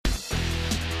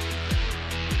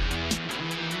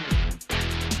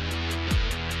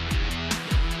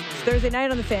Thursday night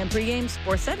on the Fan pregame,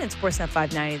 Sportsnet and Sportsnet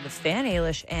 590. The Fan,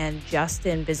 Ailish and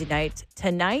Justin. Busy night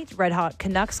tonight. Red Hot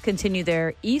Canucks continue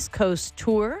their East Coast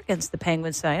tour against the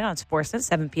Penguins tonight on Sportsnet,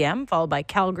 7 p.m., followed by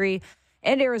Calgary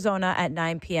and Arizona at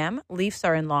 9 p.m. Leafs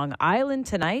are in Long Island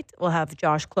tonight. We'll have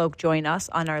Josh Cloak join us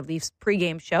on our Leafs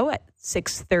pregame show at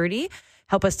 6:30.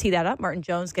 Help us tee that up. Martin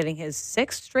Jones getting his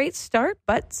sixth straight start,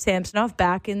 but Samsonov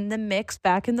back in the mix,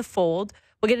 back in the fold.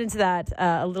 We'll get into that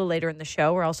a little later in the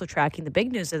show. We're also tracking the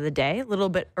big news of the day. A little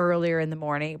bit earlier in the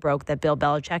morning, it broke that Bill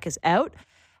Belichick is out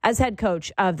as head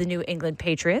coach of the New England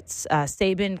Patriots.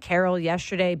 Saban, Carroll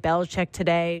yesterday, Belichick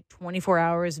today. 24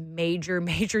 hours,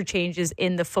 major changes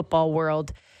in the football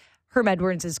world. Herm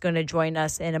Edwards is going to join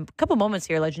us in a couple moments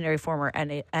here, legendary former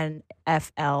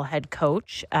NFL head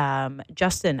coach.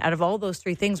 Justin, out of all those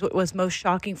three things, what was most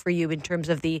shocking for you in terms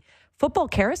of the football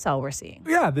carousel we're seeing?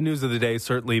 Yeah, the news of the day,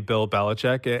 certainly Bill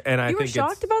Belichick. And I think you were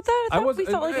shocked about that? I thought we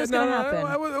felt like it was going to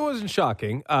happen. It wasn't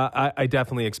shocking. I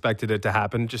definitely expected it to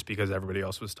happen just because everybody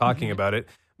else was talking about it.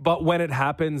 But when it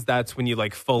happens, that's when you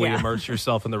fully immerse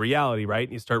yourself in the reality, right?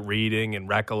 And you start reading and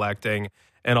recollecting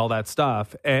and all that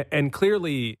stuff. And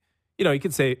clearly, you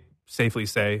could safely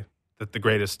say that the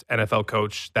greatest NFL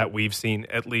coach that we've seen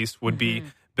at least would be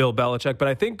Bill Belichick. But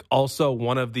I think also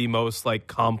one of the most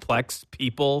complex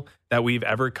people that we've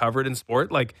ever covered in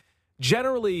sport.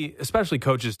 Generally, especially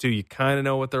coaches too, you kind of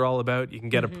know what they're all about. You can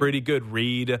get a pretty good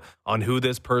read on who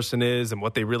this person is and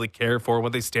what they really care for,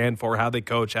 what they stand for, how they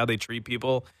coach, how they treat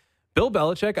people. Bill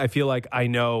Belichick, I feel like I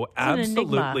know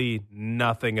absolutely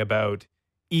nothing about,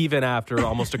 even after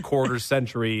almost a quarter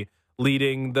century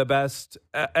leading the best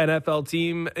NFL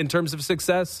team in terms of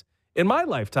success in my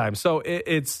lifetime. So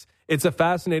it's a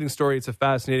fascinating story. It's a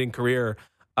fascinating career.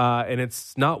 And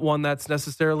it's not one that's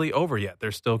necessarily over yet.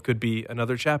 There still could be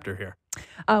another chapter here.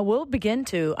 We'll begin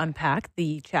to unpack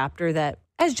the chapter that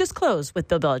has just closed with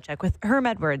Bill Belichick, with Herm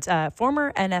Edwards,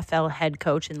 former NFL head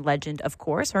coach and legend, of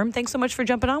course. Herm, thanks so much for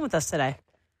jumping on with us today.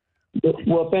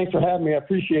 Well, thanks for having me. I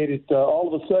appreciate it.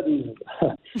 All of a sudden,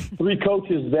 three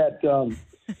coaches that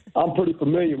I'm pretty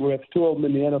familiar with, two of them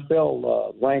in the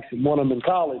NFL ranks and one of them in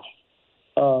college,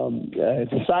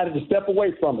 decided to step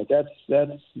away from it. That's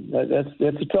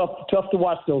tough to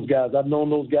watch those guys. I've known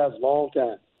those guys a long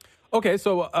time. Okay,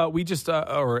 so we just,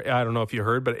 or I don't know if you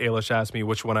heard, but Ailish asked me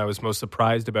which one I was most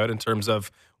surprised about in terms of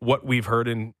what we've heard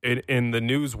in the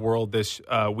news world this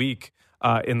week,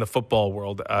 in the football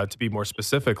world, to be more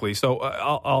specifically. So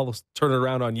I'll turn it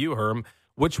around on you, Herm.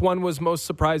 Which one was most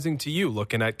surprising to you,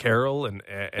 looking at Carroll and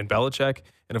Belichick,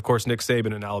 and of course Nick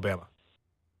Saban in Alabama?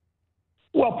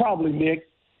 Well, probably Nick,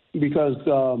 because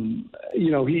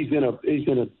he's in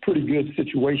a pretty good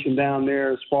situation down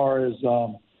there as far as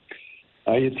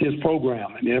it's his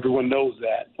program, and everyone knows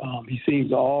that. He seems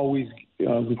to always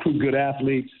recruit good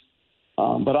athletes,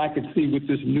 but I could see with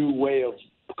this new way of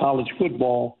college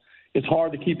football, it's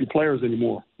hard to keep your players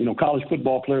anymore. College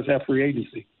football players have free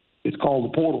agency. It's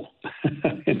called the portal.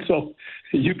 And so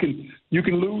you can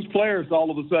lose players all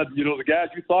of a sudden. The guys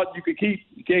you thought you could keep,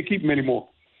 you can't keep them anymore.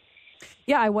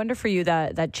 Yeah, I wonder for you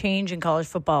that change in college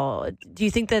football. Do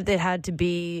you think that it had to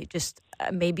be just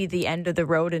maybe the end of the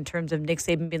road in terms of Nick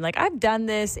Saban being like, I've done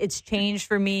this, it's changed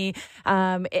for me,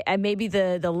 and maybe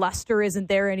the luster isn't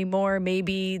there anymore.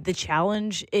 Maybe the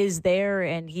challenge is there,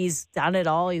 and he's done it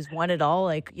all, he's won it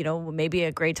all. Maybe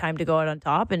a great time to go out on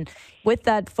top. And with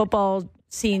that football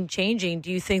scene changing, do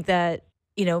you think that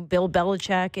Bill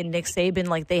Belichick and Nick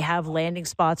Saban, they have landing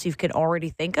spots you can already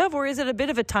think of? Or is it a bit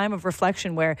of a time of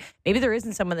reflection where maybe there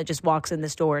isn't someone that just walks in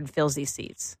this door and fills these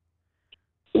seats?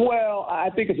 Well, I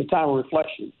think it's a time of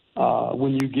reflection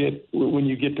when you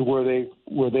get to where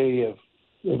they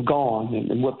have gone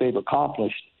and what they've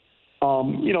accomplished.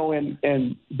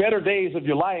 And better days of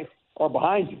your life are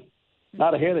behind you,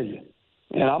 not ahead of you.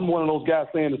 And I'm one of those guys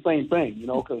saying the same thing,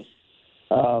 because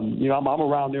I'm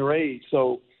around their age,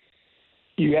 so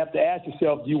you have to ask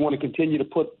yourself, do you want to continue to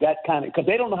put that kind of – because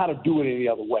they don't know how to do it any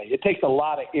other way. It takes a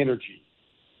lot of energy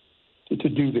to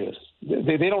do this.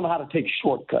 They don't know how to take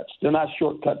shortcuts. They're not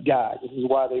shortcut guys. This is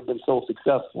why they've been so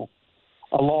successful,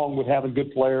 along with having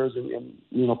good players and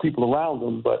people around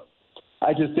them. But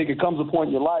I just think it comes a point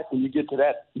in your life when you get to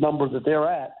that number that they're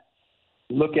at,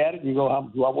 you look at it and you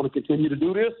go, do I want to continue to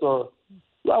do this, or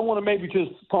do I want to maybe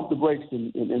just pump the brakes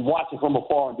and watch it from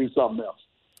afar and do something else?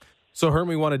 So, Herm,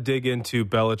 we want to dig into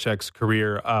Belichick's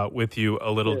career with you a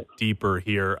little deeper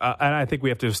here. And I think we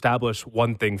have to establish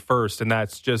one thing first, and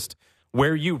that's just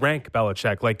where you rank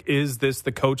Belichick. Is this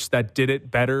the coach that did it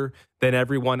better than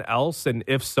everyone else? And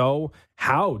if so,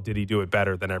 how did he do it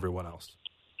better than everyone else?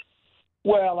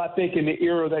 Well, I think in the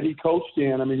era that he coached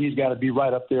in, he's got to be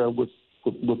right up there with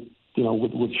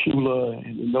with Shula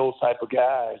and those type of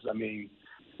guys. I mean,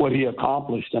 what he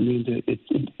accomplished. I mean,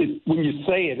 when you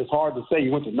say it, it's hard to say. He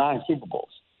went to 9 Super Bowls,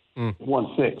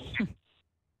 won 6.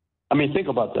 I mean, think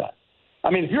about that. I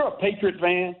mean, if you're a Patriot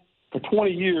fan, for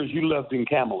 20 years you lived in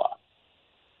Camelot.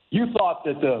 You thought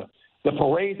that the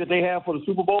parade that they have for the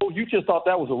Super Bowl, you just thought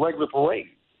that was a regular parade.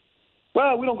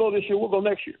 Well, we don't go this year. We'll go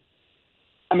next year.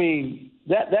 I mean,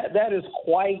 that is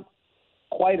quite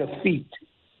a feat.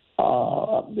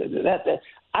 I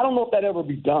don't know if that ever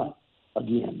be done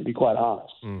again, to be quite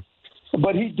honest.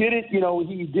 But he did it.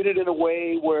 He did it in a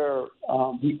way where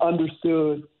he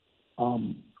understood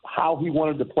how he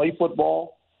wanted to play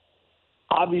football.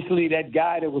 Obviously, that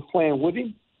guy that was playing with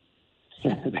him,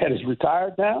 that is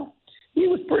retired now, he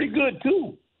was pretty good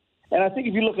too. And I think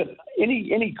if you look at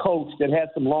any coach that had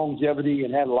some longevity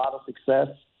and had a lot of success,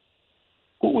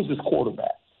 who was his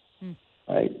quarterback?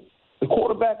 Right? The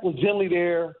quarterback was generally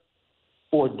there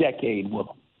for a decade with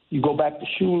him. You go back to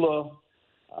Shula.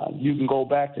 You can go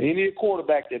back to any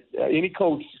quarterback any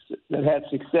coach that had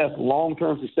success,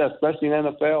 long-term success, especially in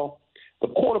the NFL. The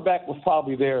quarterback was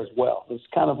probably there as well. It's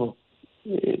kind of a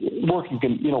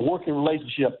working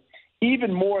relationship.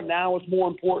 Even more now, it's more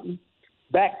important.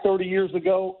 Back 30 years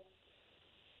ago,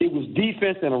 it was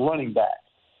defense and a running back.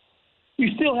 You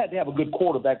still had to have a good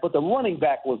quarterback, but the running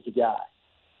back was the guy.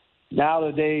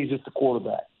 Nowadays, it's the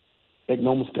quarterback. Make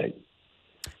no mistake.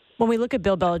 When we look at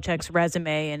Bill Belichick's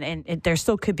resume, and there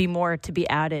still could be more to be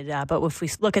added, but if we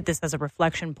look at this as a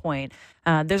reflection point,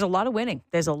 there's a lot of winning.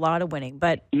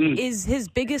 But is his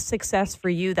biggest success for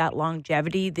you that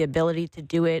longevity, the ability to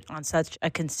do it on such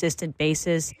a consistent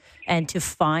basis and to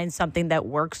find something that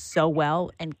works so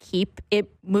well and keep it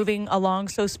moving along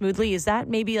so smoothly? Is that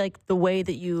maybe like the way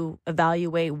that you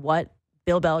evaluate what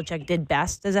Bill Belichick did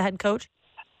best as a head coach?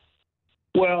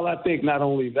 Well, I think not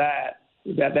only that's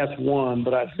one,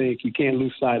 but I think you can't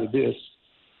lose sight of this.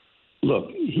 Look,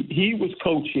 he was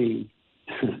coaching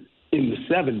in the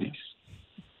 70s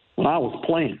when I was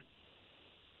playing.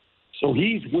 So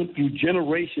he's went through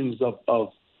generations of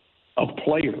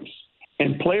players.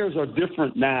 And players are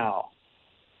different now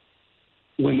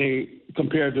when they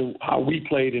compared to how we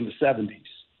played in the 70s.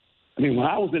 I mean, when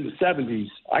I was in the 70s,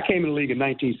 I came in the league in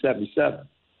 1977.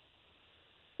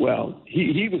 Well,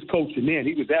 he was coaching then.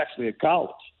 He was actually at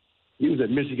college. He was at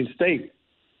Michigan State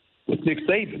with Nick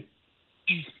Saban.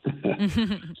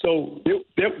 So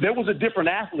there was a different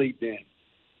athlete then.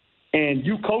 And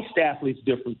you coached athletes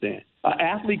different then. An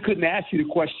athlete couldn't ask you the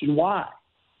question why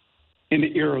in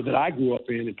the era that I grew up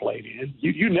in and played in.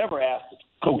 You never asked the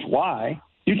coach why.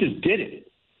 You just did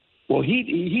it. Well,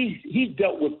 he's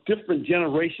dealt with different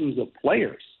generations of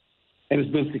players and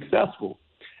has been successful.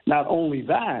 Not only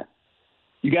that,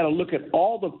 you got to look at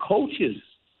all the coaches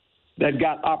that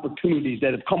got opportunities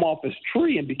that have come off his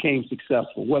tree and became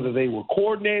successful, whether they were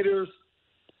coordinators,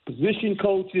 position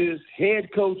coaches, head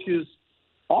coaches,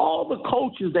 all the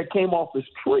coaches that came off his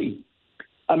tree.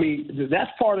 I mean,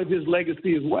 that's part of his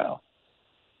legacy as well.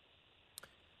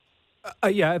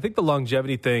 Yeah, I think the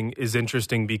longevity thing is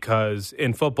interesting because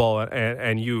in football,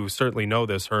 and you certainly know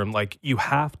this, Herm, like you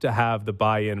have to have the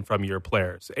buy-in from your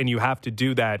players. And you have to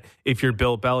do that if you're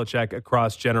Bill Belichick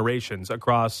across generations,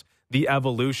 across the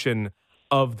evolution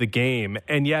of the game.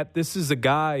 And yet this is a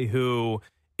guy who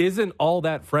isn't all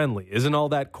that friendly, isn't all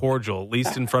that cordial, at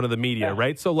least in front of the media,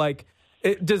 right? So like,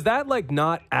 does that like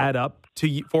not add up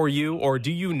for you, or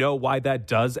do you know why that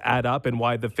does add up and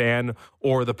why the fan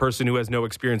or the person who has no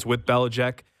experience with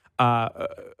Belichick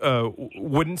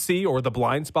wouldn't see, or the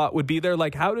blind spot would be there?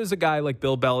 Like, how does a guy like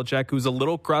Bill Belichick, who's a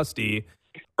little crusty,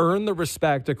 earn the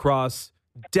respect across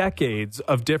decades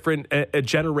of different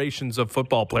generations of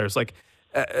football players? Like,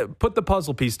 put the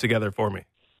puzzle piece together for me.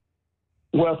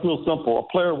 Well, it's real simple.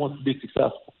 A player wants to be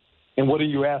successful. And what are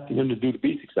you asking him to do to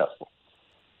be successful?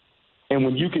 And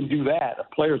when you can do that, a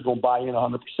player's going to buy in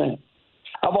 100%.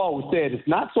 I've always said it's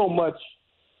not so much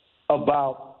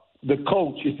about the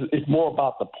coach, it's more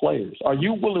about the players. Are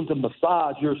you willing to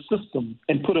massage your system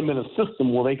and put them in a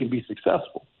system where they can be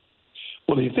successful?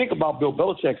 Well, if you think about Bill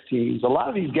Belichick's teams, a lot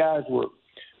of these guys were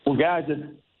guys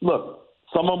that, look,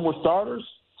 some of them were starters.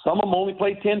 Some of them only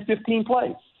played 10, 15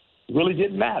 plays. It really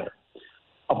didn't matter.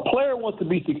 A player wants to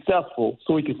be successful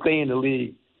so he can stay in the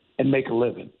league and make a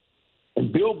living.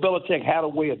 And Bill Belichick had a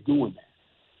way of doing that.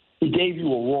 He gave you a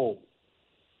role.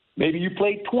 Maybe you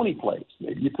played 20 plays.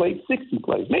 Maybe you played 60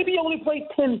 plays. Maybe you only played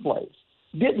 10 plays.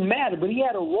 Didn't matter, but he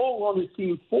had a role on his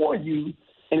team for you.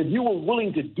 And if you were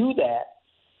willing to do that,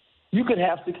 you could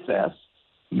have success,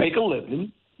 make a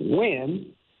living,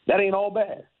 win. That ain't all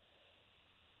bad.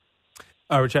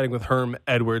 We're chatting with Herm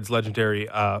Edwards, legendary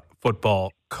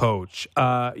football coach.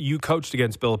 You coached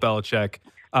against Bill Belichick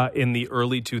in the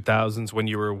early 2000s when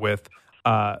you were with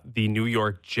the New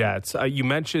York Jets. You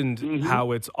mentioned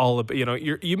how it's all about,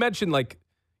 you mentioned like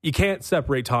you can't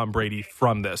separate Tom Brady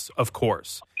from this, of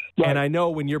course. Right. And I know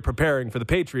when you're preparing for the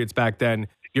Patriots back then,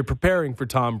 you're preparing for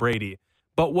Tom Brady.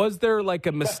 But was there like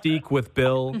a mystique with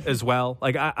Bill as well?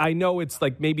 Like I know it's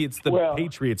like maybe it's the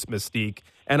Patriots mystique,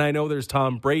 and I know there's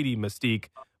Tom Brady mystique.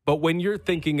 But when you're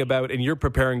thinking about and you're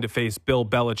preparing to face Bill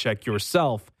Belichick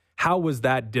yourself, how was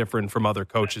that different from other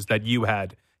coaches that you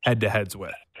had head-to-heads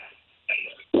with?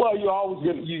 Well, you always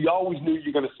knew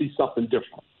you're going to see something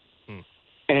different.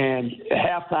 And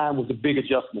halftime was a big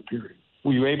adjustment period.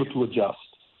 We were able to adjust.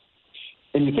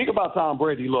 And you think about Tom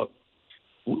Brady, look,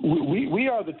 we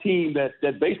are the team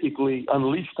that basically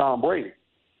unleashed Tom Brady.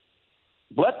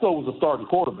 Bledsoe was a starting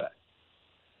quarterback.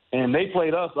 And they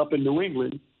played us up in New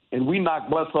England, and we knocked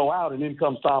Bledsoe out, and in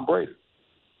comes Tom Brady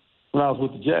when I was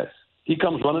with the Jets. He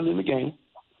comes running in the game,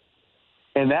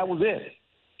 and that was it.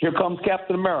 Here comes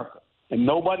Captain America, and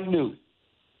nobody knew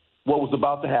what was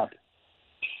about to happen.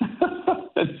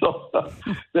 And so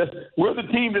we're the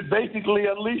team that basically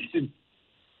unleashed him.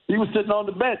 He was sitting on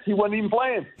the bench. He wasn't even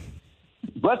playing.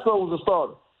 Bledsoe was a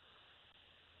starter.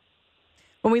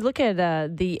 When we look at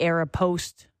the era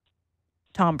post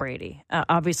Tom Brady,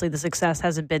 obviously the success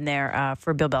hasn't been there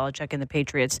for Bill Belichick and the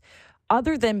Patriots.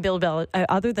 Other than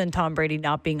Tom Brady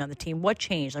not being on the team, what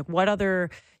changed? Like, what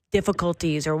other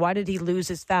difficulties, or why did he lose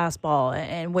his fastball?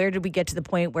 And where did we get to the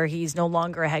point where he's no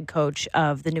longer a head coach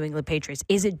of the New England Patriots?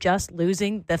 Is it just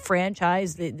losing the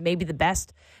franchise, maybe the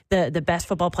best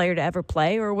football player to ever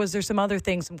play, or was there some other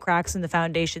things, some cracks in the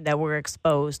foundation that were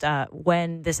exposed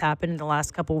when this happened in the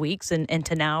last couple of weeks, and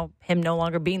to now him no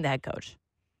longer being the head coach?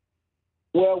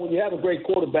 Well, when you have a great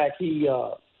quarterback, he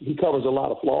covers a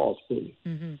lot of flaws too,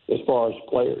 as far as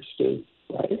players too,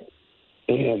 right?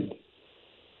 And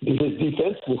his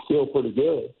defense was still pretty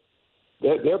good.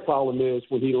 Their problem is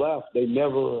when he left, they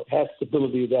never had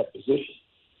stability of that position.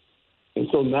 And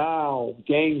so now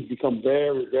games become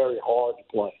very, very hard to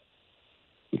play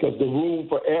because the room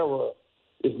for error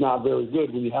is not very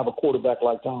good when you have a quarterback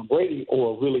like Tom Brady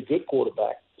or a really good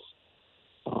quarterback.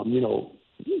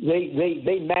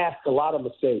 They mask a lot of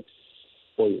mistakes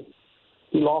for you.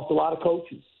 He lost a lot of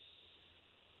coaches.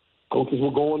 Coaches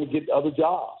were going to get other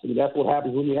jobs. I mean, that's what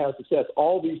happens when you have success.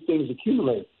 All these things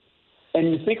accumulate.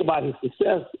 And you think about his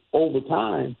success over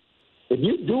time. If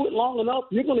you do it long enough,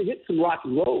 you're going to hit some rocky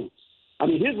roads. I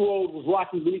mean, his road was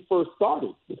rocky when he first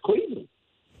started with Cleveland,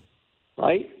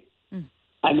 right?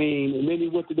 I mean, and then he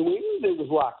went to New England, it was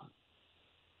rocky.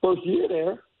 First year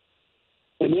there.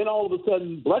 And then all of a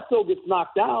sudden, Bledsoe gets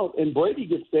knocked out, and Brady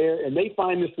gets there, and they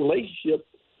find this relationship.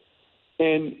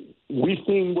 And we've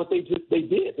seen what they did.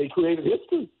 They created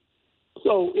history.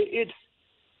 So it's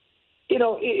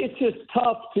just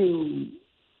tough to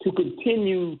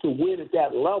continue to win at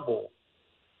that level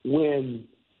when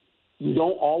you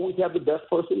don't always have the best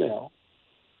personnel.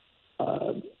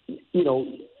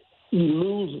 You're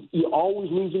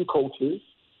always losing coaches.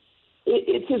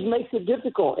 It just makes it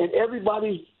difficult. And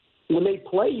everybody, when they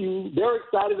play you, they're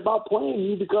excited about playing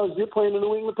you because you're playing the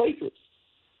New England Patriots.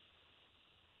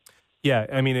 Yeah,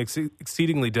 I mean, it's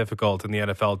exceedingly difficult in the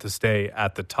NFL to stay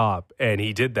at the top, and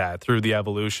he did that through the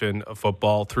evolution of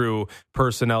football, through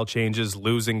personnel changes,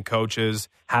 losing coaches,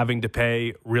 having to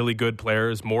pay really good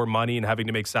players more money and having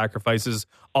to make sacrifices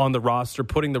on the roster,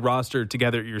 putting the roster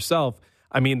together yourself.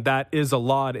 I mean, that is a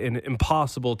lot and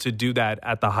impossible to do that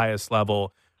at the highest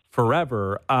level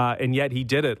forever, and yet he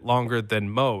did it longer than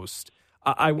most.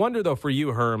 I wonder, though, for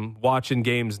you, Herm, watching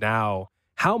games now,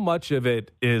 how much of it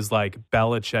is like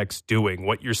Belichick's doing,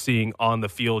 what you're seeing on the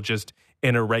field just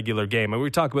in a regular game? And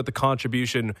we talk about the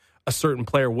contribution a certain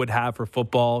player would have for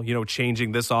football,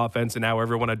 changing this offense and how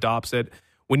everyone adopts it.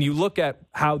 When you look at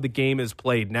how the game is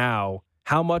played now,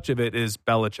 how much of it is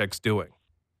Belichick's doing?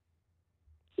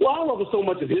 Well, I don't know if it's so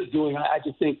much of his doing. I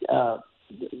just think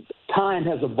time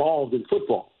has evolved in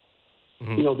football.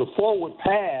 Mm-hmm. The forward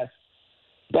pass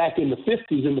back in the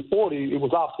 50s and the 40s, it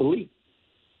was obsolete.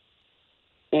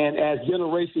 And as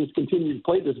generations continue to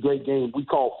play this great game we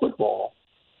call football,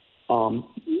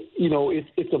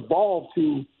 it's evolved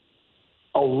to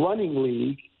a running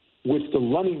league, which the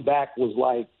running back was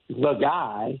like the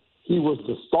guy. He was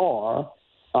the star.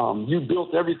 You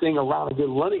built everything around a good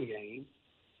running game.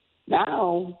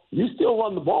 Now, you still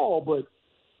run the ball, but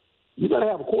you got to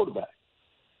have a quarterback.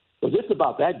 Because it's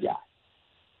about that guy.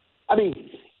 I mean,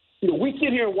 we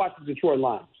sit here and watch the Detroit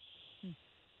Lions.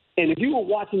 And if you were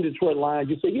watching Detroit Lions,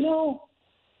 you say,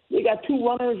 they got two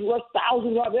runners, rush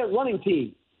 1,000 yards. They're a running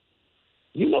team.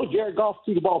 You know Jared Goff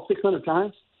threw the ball 600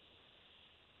 times.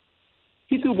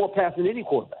 He threw more passes than any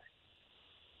quarterback.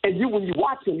 And when you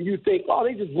watch him, you think, oh,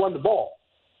 they just run the ball.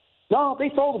 No, they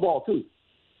throw the ball too.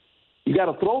 You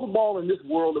got to throw the ball in this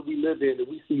world that we live in, that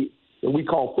we see, that we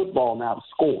call football now, to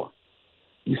score.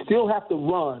 You still have to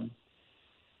run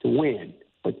to win.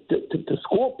 But to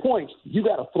score points, you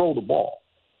got to throw the ball.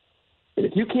 And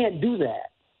if you can't do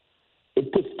that,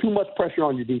 it puts too much pressure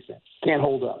on your defense. Can't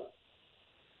hold up.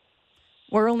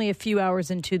 We're only a few hours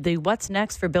into the what's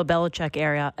next for Bill Belichick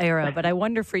era, but I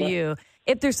wonder for you,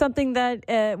 if there's something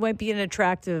that might be an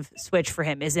attractive switch for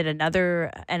him. Is it another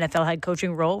NFL head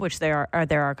coaching role, which there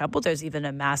are a couple. There's even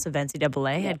a massive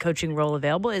NCAA head coaching role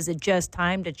available. Is it just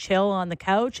time to chill on the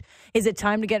couch? Is it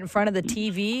time to get in front of the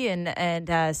TV and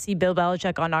see Bill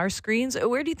Belichick on our screens?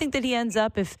 Where do you think that he ends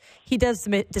up if he does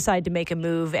decide to make a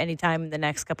move anytime in the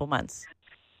next couple months?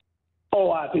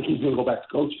 Oh, I think he's going to go back to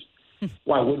coaching.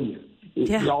 Why wouldn't you?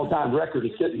 Yeah. The all-time record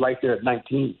is sitting right there at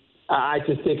 19. I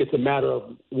just think it's a matter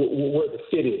of where the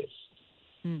fit is.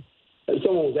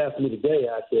 Someone was asking me today,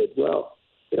 I said, well,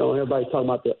 everybody's talking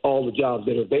about all the jobs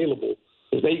that are available.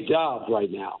 There's 8 jobs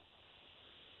right now.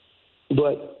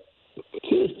 But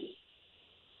just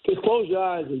close your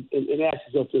eyes and ask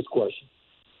yourself this question.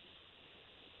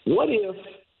 What if,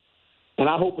 and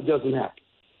I hope it doesn't happen,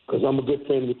 because I'm a good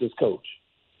friend with this coach,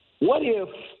 what if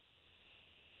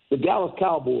the Dallas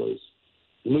Cowboys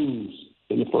lose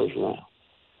in the first round?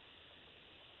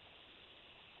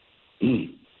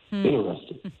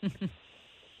 Interesting.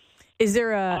 Is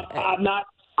there a? Look,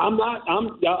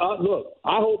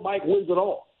 I hope Mike wins it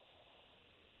all.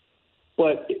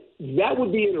 But that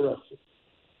would be interesting.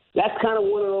 That's kind of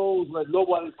one of those that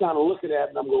nobody's kind of looking at,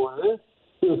 and I'm going,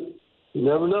 you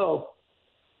never know.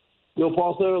 Bill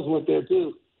Parcells went there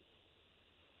too.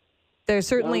 There's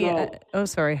certainly.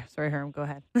 Sorry, Herm. Go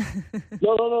ahead.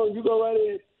 No. You go right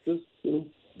ahead. Just.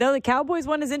 No, the Cowboys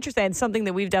one is interesting. It's something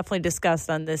that we've definitely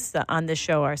discussed on this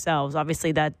show ourselves.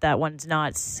 Obviously, that one's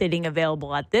not sitting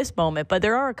available at this moment, but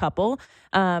there are a couple.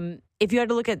 If you had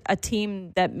to look at a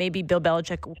team that maybe Bill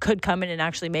Belichick could come in and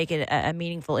actually make it a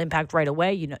meaningful impact right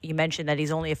away, you mentioned that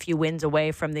he's only a few wins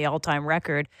away from the all-time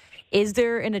record. Is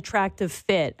there an attractive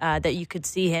fit that you could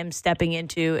see him stepping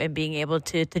into and being able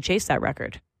to chase that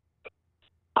record?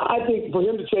 I think for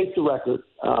him to chase the record,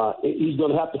 he's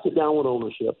going to have to sit down with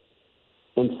ownership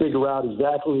and figure out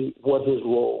exactly what his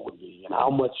role would be and how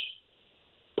much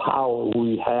power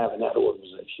we have in that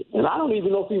organization. And I don't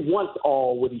even know if he wants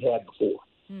all what he had before.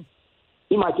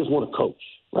 He might just want to coach,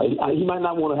 right? He might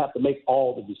not want to have to make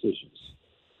all the decisions.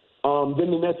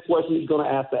 Then the next question he's going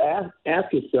to have to ask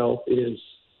himself is,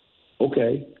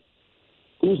 okay,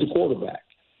 who's the quarterback?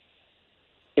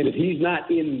 And if he's not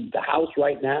in the house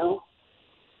right now,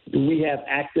 do we have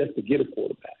access to get a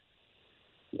quarterback?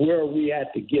 Where are we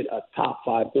at to get a top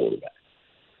 5 quarterback,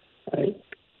 right?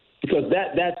 Because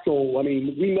that's so. I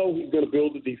mean, we know he's going to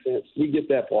build the defense. We get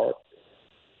that part,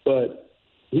 but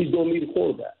he's going to need a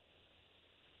quarterback,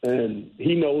 and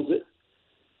he knows it.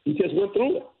 He just went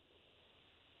through it.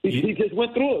 He just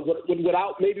went through it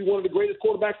without maybe one of the greatest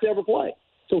quarterbacks to ever play.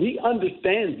 So he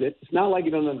understands it. It's not like he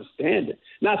doesn't understand it.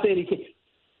 Not saying he can't.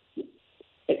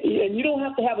 And you don't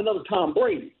have to have another Tom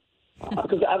Brady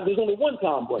because there's only one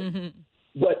Tom Brady. Mm-hmm.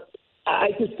 But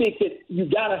I just think that you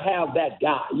got to have that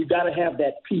guy. You got to have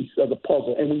that piece of the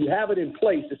puzzle. And when you have it in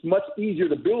place, it's much easier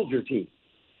to build your team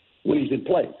when he's in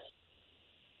place.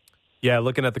 Yeah,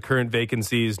 looking at the current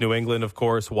vacancies, New England, of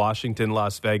course, Washington,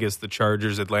 Las Vegas, the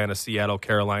Chargers, Atlanta, Seattle,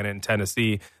 Carolina, and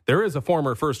Tennessee. There is a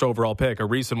former first overall pick, a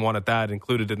recent one at that,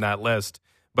 included in that list.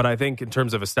 But I think in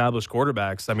terms of established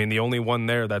quarterbacks, I mean, the only one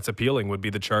there that's appealing would be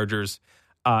the Chargers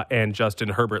and Justin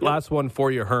Herbert. Last one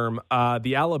for you, Herm.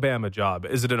 The Alabama job,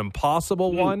 is it an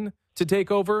impossible one to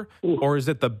take over, or is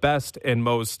it the best and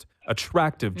most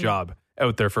attractive job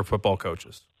out there for football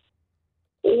coaches?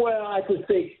 Well, I just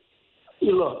think,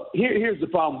 look, here's the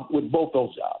problem with both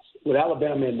those jobs, with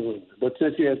Alabama and New England. But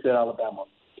since you had said Alabama,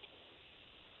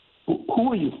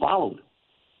 who are you following?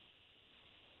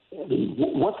 I mean,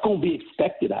 what's going to be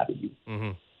expected out of you,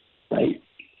 right?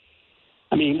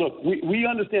 I mean, look, we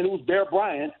understand it was Bear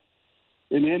Bryant,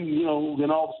 and then,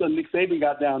 then all of a sudden Nick Saban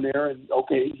got down there, and,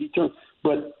 okay, he turned.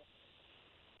 But,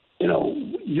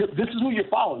 this is who you're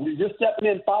following. You're just stepping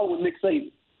in following Nick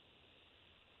Saban.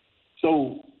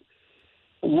 So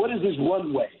what is his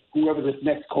runway, whoever this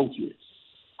next coach is?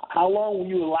 How long will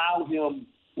you allow him,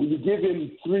 will you give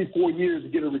him 3-4 years to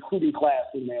get a recruiting class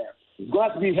in there? He's going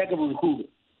to have to be a heck of a recruiter,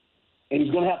 and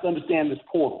he's going to have to understand this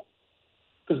portal.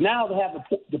 Because now to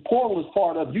have the portal as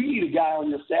part of, you need a guy on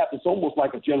your staff that's almost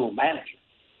like a general manager.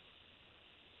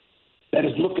 that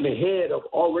is looking ahead of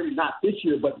already not this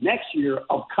year but next year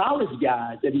of college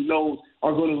guys that he knows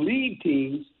are going to leave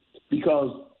teams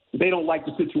because they don't like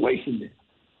the situation there.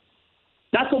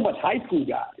 Not so much high school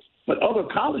guys, but other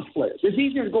college players. It's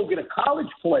easier to go get a college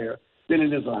player than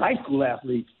it is a high school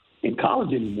athlete in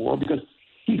college anymore because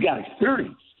he's got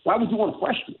experience. Why would you want a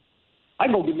freshman? I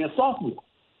can go get me a sophomore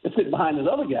and sit behind this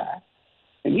other guy,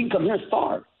 and he can come here and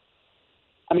start.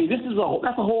 I mean, that's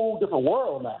a whole different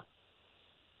world now.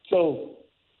 So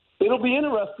it'll be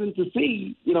interesting to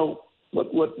see,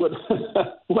 what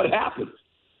what happens.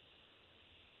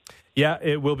 Yeah,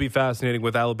 it will be fascinating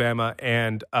with Alabama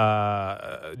and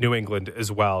New England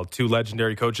as well. Two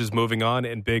legendary coaches moving on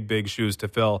and big shoes to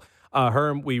fill.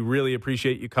 Herm, we really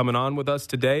appreciate you coming on with us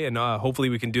today, and hopefully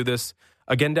we can do this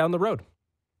again down the road.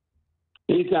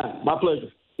 Anytime. My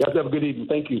pleasure. You guys have a good evening.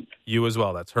 Thank you. You as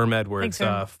well. That's Herm Edwards,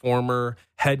 Thanks, former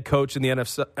head coach in the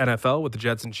NFL with the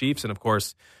Jets and Chiefs, and, of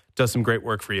course, does some great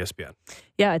work for ESPN.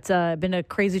 Yeah, it's been a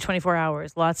crazy 24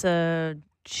 hours. Lots of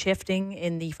shifting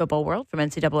in the football world from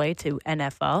NCAA to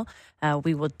NFL.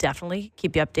 We will definitely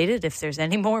keep you updated if there's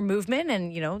any more movement.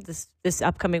 And, this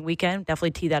upcoming weekend,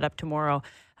 definitely tee that up tomorrow.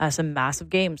 Some massive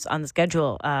games on the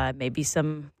schedule. Maybe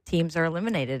some teams are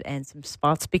eliminated and some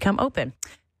spots become open.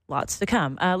 Lots to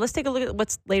come. Let's take a look at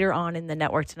what's later on in the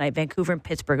network tonight. Vancouver and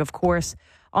Pittsburgh, of course,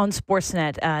 on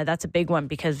Sportsnet. That's a big one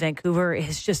because Vancouver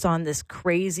is just on this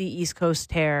crazy East Coast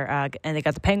tear, and they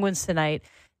got the Penguins tonight.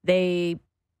 They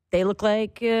look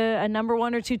like a number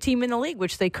 1 or 2 team in the league,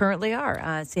 which they currently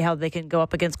are. See how they can go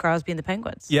up against Crosby and the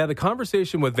Penguins. Yeah, the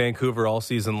conversation with Vancouver all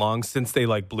season long, since they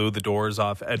blew the doors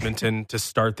off Edmonton to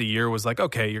start the year, was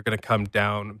okay, you're going to come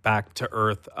down back to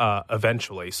earth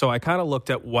eventually. So I kind of looked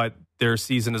at what their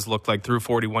season has looked like through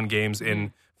 41 games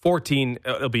in 14.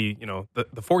 It'll be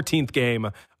the 14th game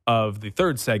of the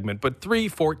third segment, but 3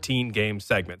 14-game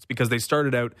segments because they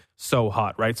started out so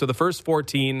hot, right? So the first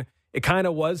 14. It kind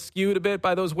of was skewed a bit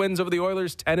by those wins over the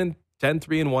Oilers,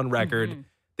 10-3-1 record. Mm-hmm.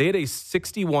 They had a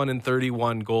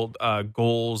 61-31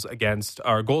 goals against,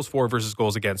 or goals for versus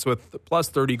goals against, with plus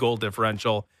 30 goal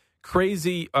differential.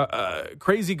 Crazy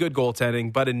good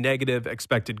goaltending, but a negative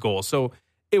expected goal. So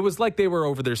it was like they were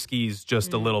over their skis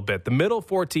just a little bit. The middle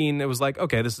 14, it was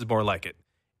okay, this is more like it.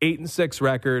 8-6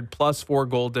 record, plus 4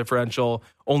 goal differential,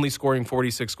 only scoring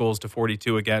 46 goals to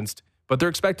 42 against. But their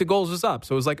expected goals was up.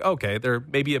 So it was okay, they're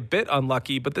maybe a bit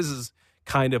unlucky, but this is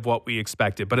kind of what we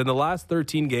expected. But in the last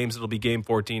 13 games, it'll be game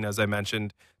 14, as I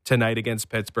mentioned, tonight against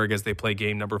Pittsburgh as they play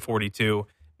game number 42.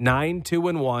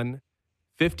 9-2-1,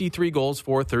 53 goals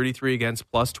for, 33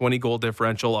 against, plus 20 goal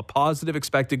differential, a positive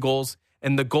expected goals,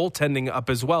 and the goaltending up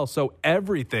as well. So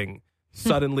everything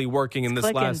suddenly working in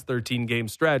this last 13-game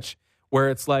stretch where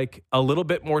it's a little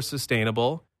bit more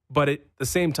sustainable. But at the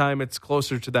same time, it's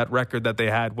closer to that record that they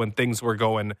had when things were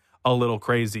going a little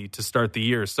crazy to start the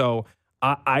year. So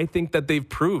I think that they've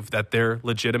proved that they're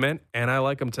legitimate, and I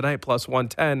like them tonight, plus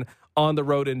 110 on the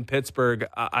road in Pittsburgh.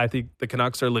 I think the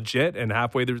Canucks are legit, and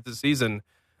halfway through the season,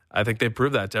 I think they've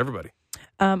proved that to everybody.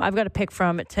 I've got a pick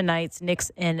from tonight's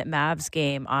Knicks and Mavs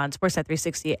game on Sportsnet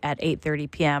 360 at 8:30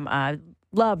 p.m.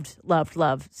 Loved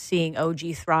seeing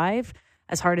OG thrive.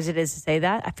 As hard as it is to say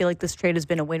that, I feel like this trade has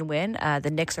been a win-win. The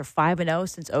Knicks are 5-0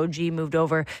 since OG moved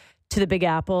over to the Big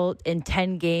Apple in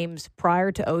 10 games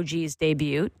prior to OG's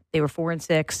debut. They were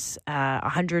 4-6,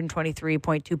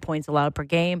 123.2 points allowed per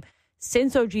game.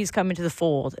 Since OG's come into the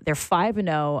fold, they're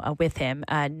 5-0 with him,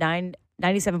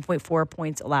 97.4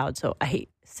 points allowed. So a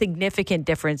significant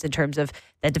difference in terms of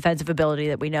that defensive ability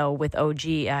that we know with OG.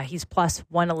 He's plus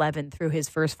 111 through his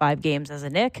first 5 games as a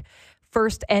Knick.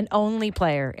 First and only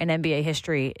player in NBA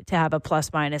history to have a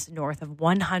plus-minus north of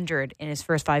 100 in his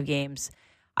first 5 games.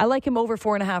 I like him over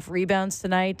 4.5 rebounds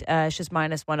tonight. It's just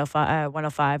minus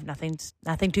 105.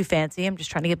 Nothing too fancy. I'm just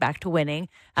trying to get back to winning.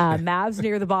 Mavs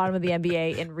near the bottom of the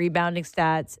NBA in rebounding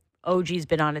stats. OG's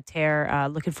been on a tear.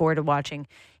 Looking forward to watching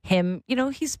him.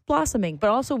 He's blossoming. But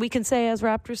also we can say as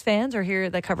Raptors fans or here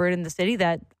that cover it in the city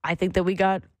that I think that we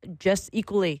got just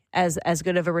equally as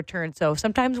good of a return. So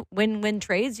sometimes win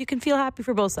trades, you can feel happy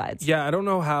for both sides. Yeah, I don't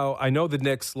know how. I know the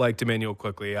Knicks liked Emmanuel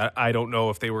quickly. I don't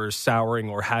know if they were souring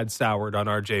or had soured on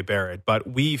RJ Barrett, but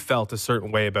we felt a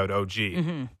certain way about OG.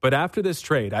 Mm-hmm. But after this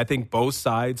trade, I think both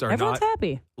sides are Everyone's not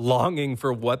happy. Longing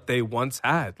for what they once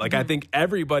had. I think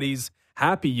everybody's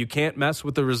happy. You can't mess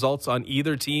with the results on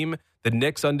either team. The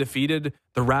Knicks undefeated,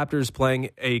 the Raptors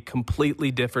playing a completely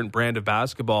different brand of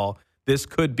basketball. This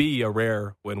could be a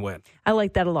rare win-win. I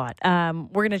like that a lot.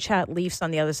 We're going to chat Leafs on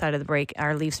the other side of the break.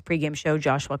 Our Leafs pregame show,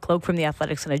 Joshua Cloak from The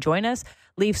Athletic's going to join us.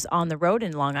 Leafs on the road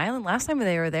in Long Island. Last time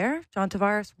they were there, John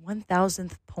Tavares,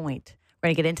 1,000th point. We're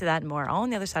going to get into that and more all on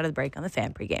the other side of the break on the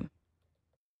Fan pregame.